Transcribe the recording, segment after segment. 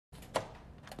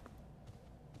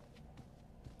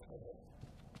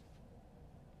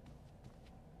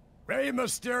Rey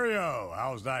Mysterio,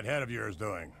 how's that head of yours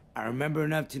doing? I remember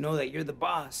enough to know that you're the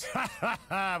boss.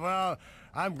 Well,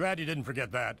 I'm glad you didn't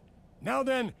forget that. Now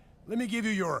then, let me give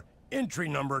you your entry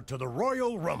number to the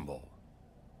Royal Rumble.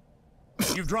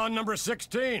 You've drawn number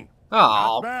 16. Oh.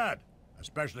 Not bad.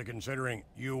 Especially considering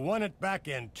you won it back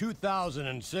in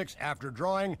 2006 after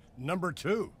drawing number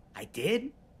 2. I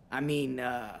did? I mean,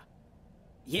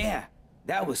 yeah,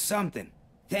 that was something.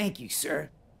 Thank you, sir.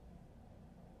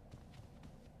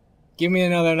 Give me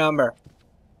another number.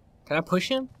 Can I push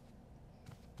him?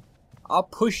 I'll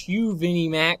push you, Vinnie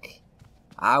Mac.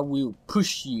 I will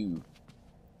push you.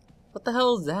 What the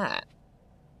hell is that?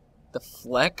 The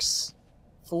flex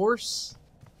force?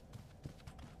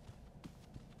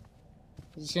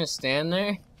 He's just gonna stand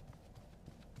there?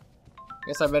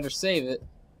 Guess I better save it.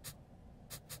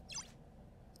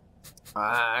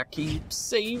 I keep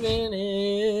saving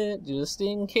it just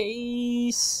in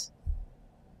case.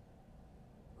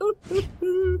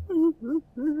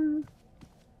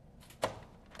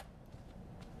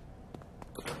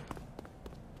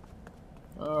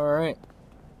 Alright.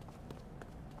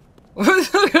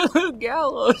 Look at the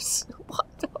gallows. What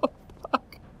the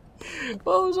fuck?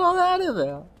 What was all that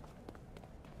about?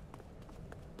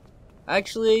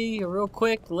 Actually, real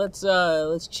quick, let's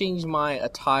change my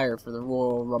attire for the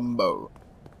Royal Rumble.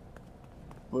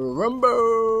 Royal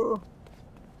Rumble.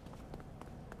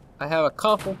 I have a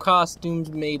couple costumes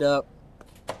made up.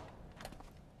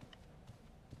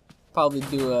 Probably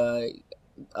do a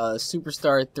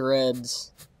superstar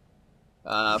threads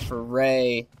for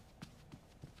Rey.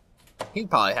 He'd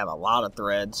probably have a lot of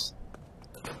threads.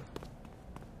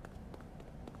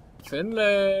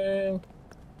 Finlay.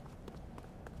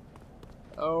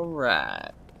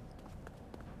 Alright.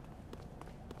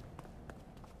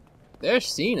 There's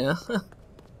Cena.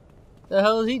 The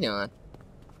hell is he doing?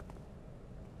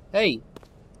 Hey.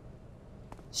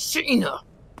 Cena!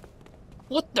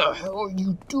 What the hell are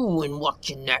you doing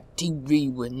watching that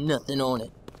TV with nothing on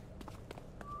it?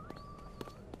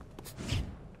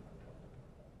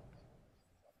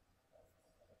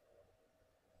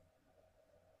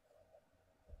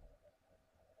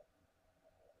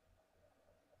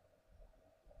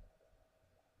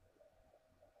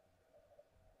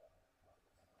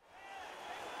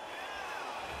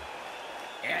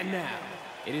 And now,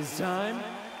 it is time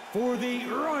for the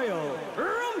Royal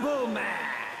Rumble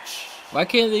match. Why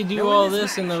can't they do all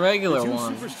this in the regular the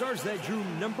one? two superstars that drew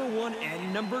number 1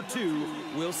 and number 2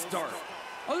 will start.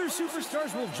 Other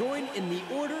superstars will join in the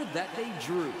order that they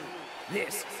drew.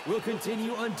 This will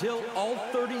continue until all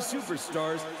 30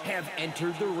 superstars have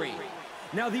entered the ring.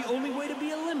 Now, the only way to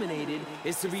be eliminated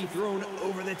is to be thrown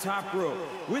over the top rope,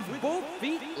 with both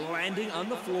feet landing on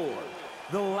the floor.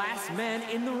 The last man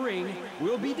in the ring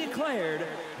will be declared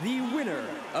the winner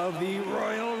of the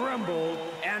Royal Rumble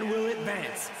and will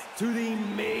advance to the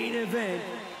main event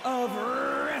of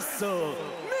Wrestlemania.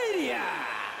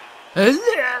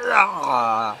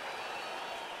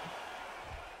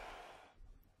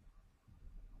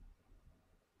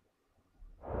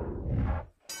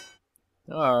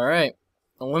 Alright.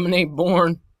 Eliminate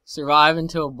Bourne. Survive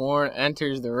until Bourne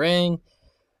enters the ring.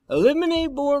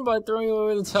 Eliminate Bourne by throwing him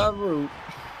over the top rope.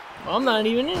 I'm not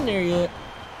even in there yet.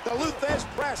 The Luthez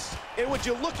press, and would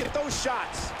you look at those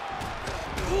shots?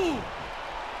 Ooh.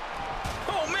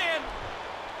 Oh, man.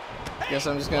 Hey, guess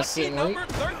I'm just gonna sit and wait.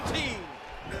 Number 13.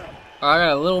 I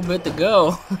got a little bit to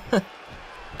go.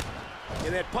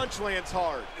 And that punch lands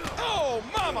hard. Oh,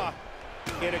 mama.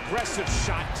 An aggressive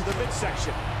shot to the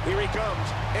midsection. Here he comes.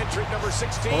 Entrant number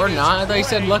 16. Or not. I thought he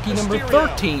said lucky number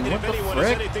 13. And What if the anyone has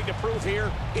frick? anything to prove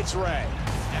here, it's Rey.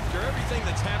 After everything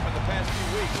that's happened the past few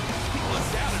weeks, people have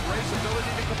doubted Rey's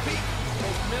ability to compete,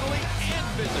 both mentally and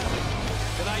physically.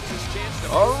 Tonight's his chance to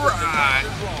all prove that the right.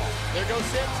 doctor's wrong. There goes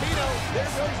Santino. There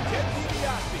goes Ted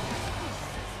DiBiase.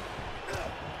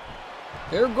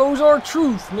 There goes our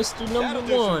truth, Mr. Number That'll do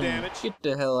some 1. damage. Get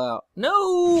the hell out.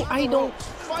 No, I don't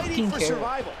Fighting for care.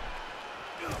 survival.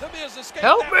 The Miz escaped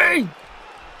Help that one. me!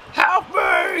 Help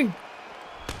me!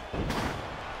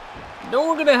 No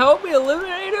one gonna help me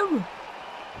eliminate him?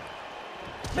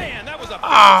 Man, that was a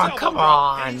Ah, big come elbow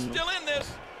drop, and he's on. still in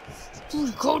this.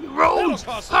 Cody That'll Rhodes!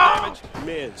 cause some Ah! damage.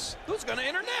 Miz. Who's gonna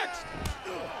enter next?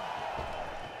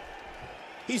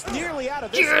 He's nearly out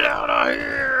of this. Get out of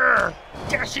here!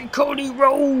 Dashing Cody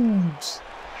Rhodes!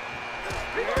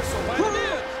 Reversal by the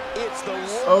Miz. It's the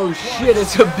Oh shit,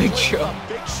 it's a big show. A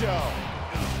big show.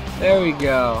 There we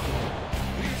go.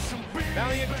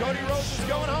 Valiant Cody Rhodes is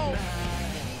going home.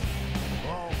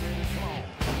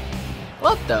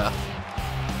 What the?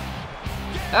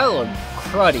 That looked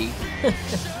cruddy.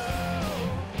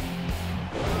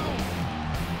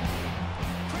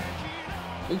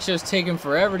 Big Show's taking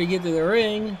forever to get to the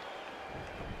ring.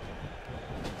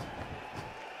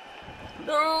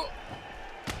 No.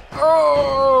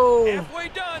 Oh. Halfway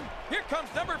done. Here comes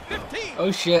number 15.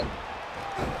 Oh shit.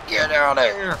 Get out of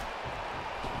here.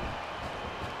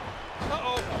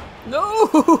 Uh-oh. No.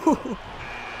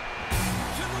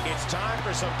 It's time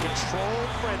for some controlled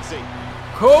frenzy.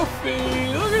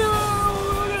 Kofi. Look at him.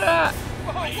 Look at that.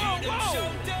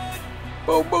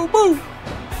 Whoa, whoa, whoa. Boom, boom, boom.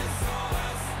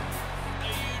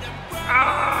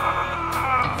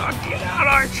 Ah, get out,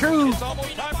 R-Truth. It's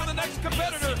almost time for the next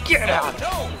competitor. Get out.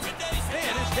 No.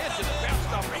 Man, his head just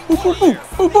bounced off. Boo, boo, boo.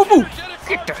 Boo, boo, boo.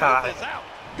 Get the hell out.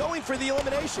 Going for the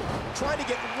elimination. Trying to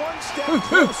get one step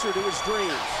closer to his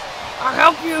dreams. I'll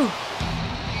help you.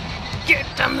 Get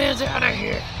the Miz out of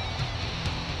here.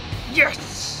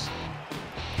 Yes.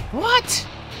 What?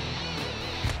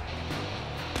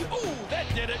 Ooh, that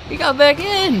did it. He got back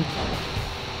in.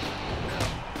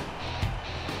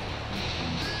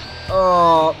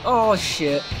 Oh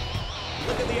shit.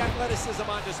 Look at the athleticism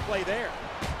on display there.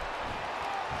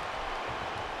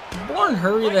 Born,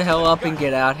 hurry the hell up and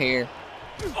get out here.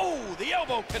 Oh, the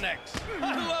elbow connects.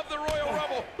 I love the Royal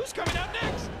Rumble. Who's coming out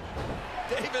next?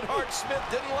 David Hart Smith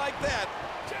didn't like that.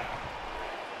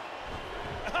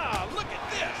 Ah, look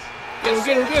at this. Get him,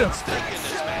 get him, get him. Stake in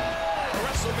this match. A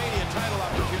WrestleMania title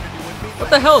opportunity would mean What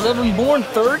the hell, is Evan Bourne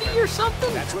 30 or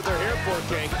something? That's what they're here for,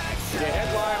 King. To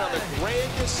headline on the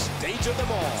grandest stage of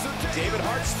them all. David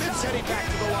Hart Smith's heading back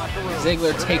to the locker room.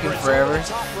 Ziggler taking forever.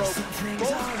 Top rope,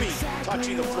 both feet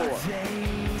touching the floor.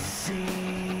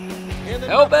 And the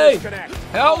Help knuckles me! connect.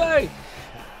 Help me!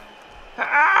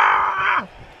 Ah!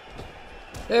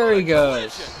 There he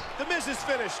goes. The Miz is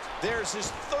finished. There's his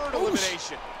third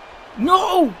elimination.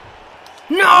 No!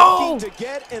 No! Looking to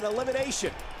get an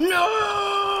elimination. No!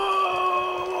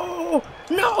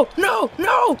 No! No!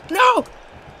 No! No!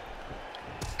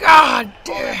 God Oh, that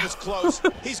damn! was close.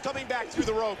 He's coming back through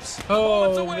the ropes.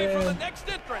 moments Oh away from the man! next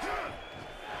entrant.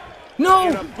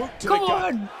 No! Get a boot to Come the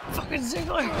gut. on! Fucking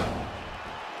Ziggler!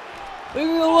 Leave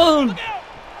me alone! Look out.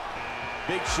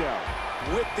 Big Show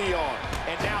with the arm.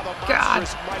 And now the God.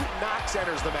 monstrous Mike Knox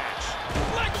enters the match.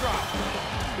 Leg drop.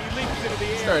 He leaps into the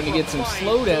air. Starting to for get a some flying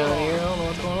slowdown forearm. here. I don't know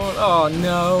what's going on. Oh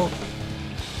no!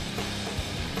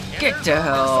 Get the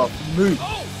hell off! Move!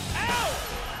 Oh,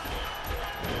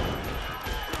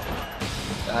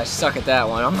 ow. I suck at that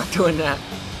one. I'm not doing that.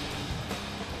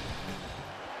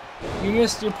 You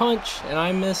missed your punch, and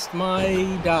I missed my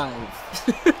dive.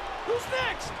 Who's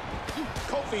next?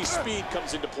 Kofi's speed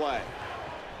comes into play.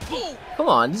 Ooh. Come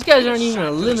on, these guys aren't even Shot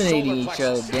to the eliminating solar each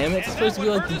other, plexus. damn it. It's supposed to be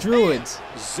like the Druids.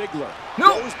 Ziggler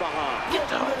No. goes behind. Get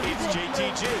the- It's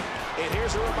JTG. And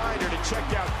here's a reminder to check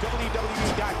out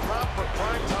WWE.com for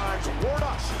Prime Time's Word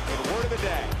Up and Word of the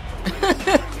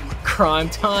Day. Crime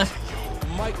time.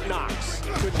 Mike Knox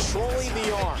controlling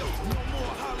the arm.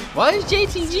 Why is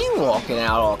JTG walking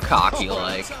out all cocky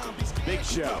like? Big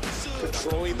Show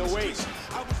controlling the waist.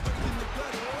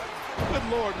 Good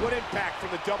Lord, what impact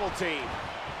from the double team.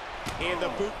 And the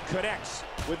boot connects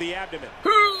with the abdomen.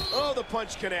 Oh, the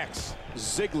punch connects.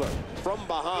 Ziggler from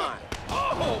behind.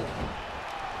 Oh.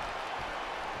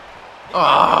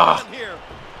 Ah! On here.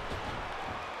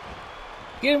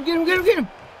 Get him, get him, get him, get him!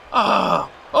 Ah!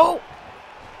 Oh!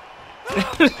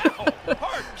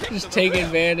 Hard kick to Just the take rib.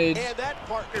 advantage. And that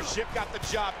partnership got the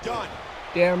job done.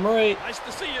 Damn right. Nice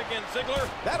to see you again, Ziggler.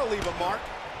 That'll leave a mark.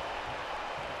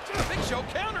 Big Show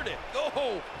countered it.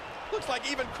 Oh, looks like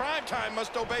even Crime Time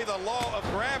must obey the law of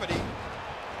gravity.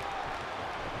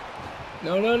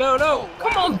 No, no, no, no.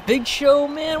 Come on, Big Show,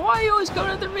 man. Why are you always going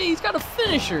after me? He's got a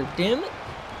finisher, damn it.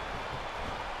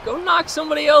 Go knock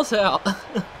somebody else out.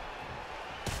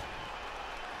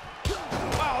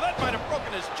 Wow, that might have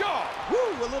broken his jaw.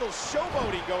 Woo, a little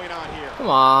showboating going on here. Come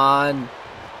on.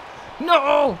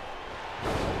 No!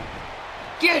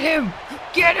 Get him!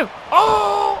 Get him!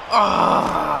 Oh!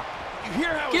 Ah! You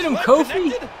hear how Get his him, leg Kofi.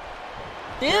 connected?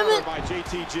 Damn Counter it! by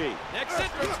JTG. Next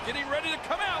entrance getting ready to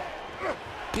come out.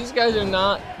 These guys are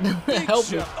not Big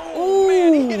helping. Show. Oh,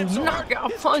 man, he hit him Ooh, so hard,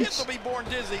 knockout his punch. kids will be born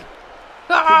dizzy.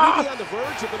 Could we be Ah! on the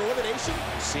verge of an elimination?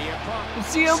 CM Punk.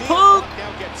 CM Punk.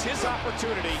 now gets his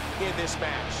opportunity in this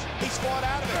match. He's fought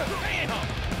out of it. Bam!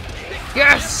 Big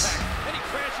Yes! impact, and he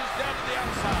crashes down to the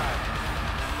outside.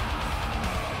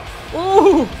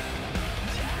 Ooh!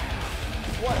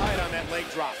 What height on that leg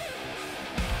drop?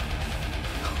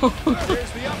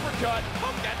 There's the uppercut.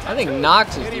 Punk got I think two.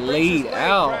 Knox And is he brings laid his leg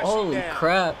out. crashing Holy down.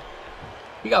 crap.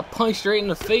 He got punched right in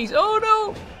the face. Oh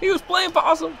no! He was playing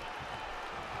possum.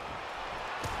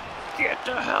 Get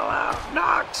the hell out,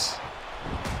 Knox.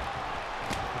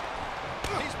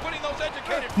 He's putting those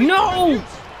educated feet to No! good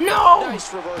use. No!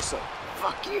 Nice reversal.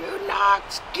 Fuck you,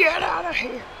 Knox! Get out of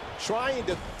here! Trying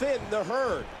to thin the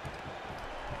herd.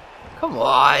 Come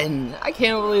on! I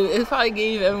can't believe it. If I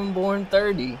gave Evan Bourne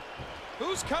 30.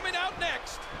 Who's coming out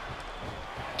next?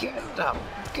 Get the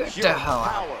Pure hell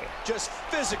out. power. Just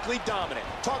physically dominant.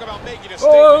 Talk about making a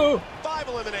statement. Oh! 5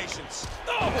 eliminations.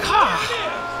 Oh,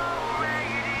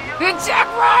 It's Zack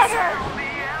Ryder!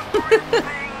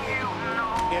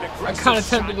 I kind of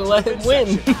tempted to let him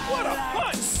win. what a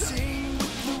punch!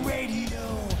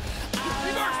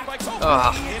 Reverse by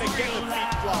Kofi. And again the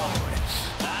feet fly.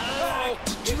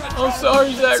 I'm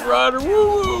sorry, Zack Ryder. Woo,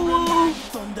 woo, woo.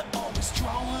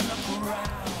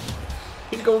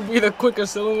 He's gonna be the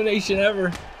quickest elimination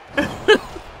ever.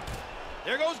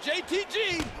 There goes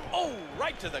JTG. Oh,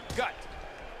 right to the gut.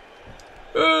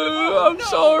 I'm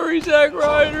sorry, Zack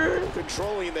Ryder.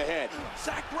 Controlling the head.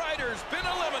 Zack Ryder's been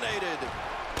eliminated.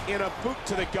 In a boot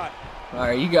to the gut.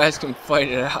 Alright, you guys can fight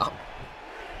it out.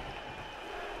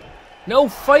 No,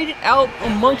 fight it out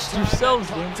amongst yourselves,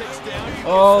 dude.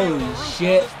 Holy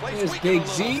shit. There's Big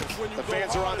Zeke. The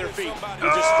fans are on their feet.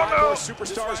 With just 5 more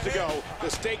superstars to go, the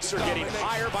stakes are getting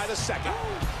higher by the second.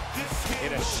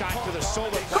 In a shot to the solar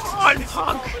plexus. Come on,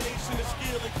 Punk.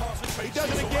 He does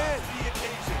it again.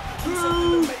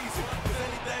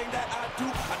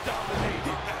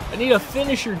 I need a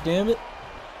finisher, damn it.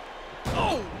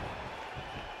 Oh!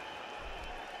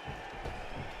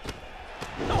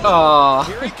 Aw.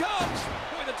 Here he comes.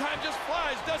 Boy, the time just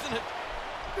flies, doesn't it?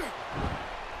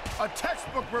 A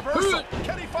textbook reversal.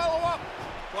 Can he follow up?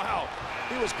 Wow,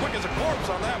 he was quick as a corpse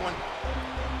on that one.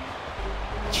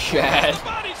 Chad. The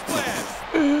body splash.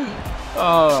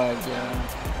 Oh my god.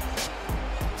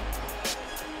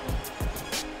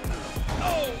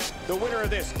 Oh, The winner of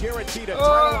this guaranteed a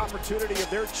title opportunity of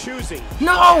their choosing.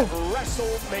 No!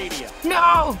 WrestleMania.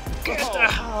 No! Get the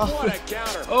hell. What a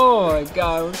counter. Oh my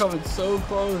god, we're coming so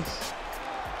close.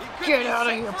 he could Get be out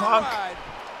of set here, for a Punk. ride.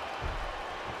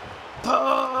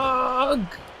 Pug!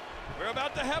 We're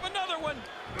about to have another one.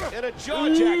 And a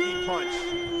jaw-jacking punch.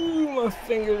 Ooh, my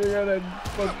fingers are gonna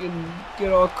fucking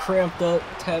get all cramped up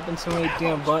tapping so many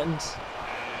damn buttons.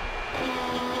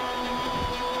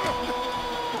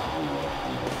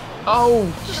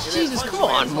 Oh, Jesus, come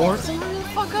on, Morrison, hurry the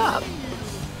fuck up.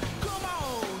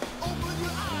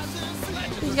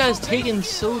 These guys taking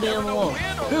so damn long.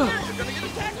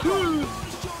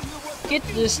 Get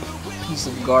this piece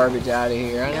of garbage out of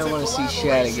here. I don't want to see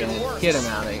Shad again. Get him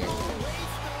out of here.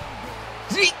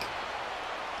 Zeke!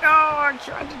 No, I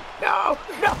tried to. No!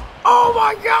 No! Oh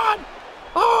my god!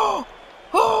 Oh!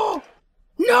 Oh!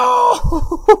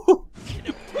 No!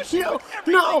 No!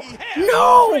 No!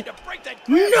 No!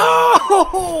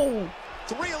 No!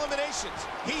 3 eliminations.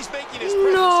 He's making his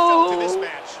presence felt in this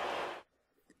match.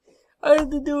 I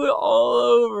had to do it all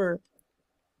over.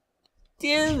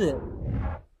 Damn it.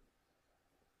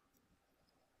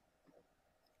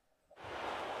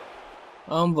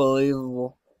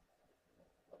 Unbelievable.